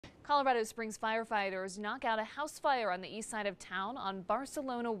Colorado Springs firefighters knock out a house fire on the east side of town on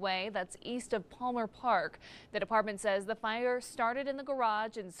Barcelona Way, that's east of Palmer Park. The department says the fire started in the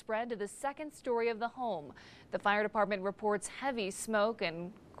garage and spread to the second story of the home. The fire department reports heavy smoke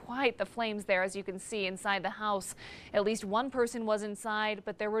and quite the flames there, as you can see inside the house. At least one person was inside,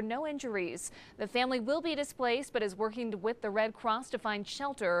 but there were no injuries. The family will be displaced, but is working with the Red Cross to find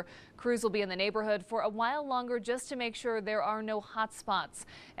shelter. Crews will be in the neighborhood for a while longer just to make sure there are no hot spots.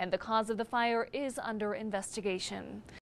 And the cause of the fire is under investigation.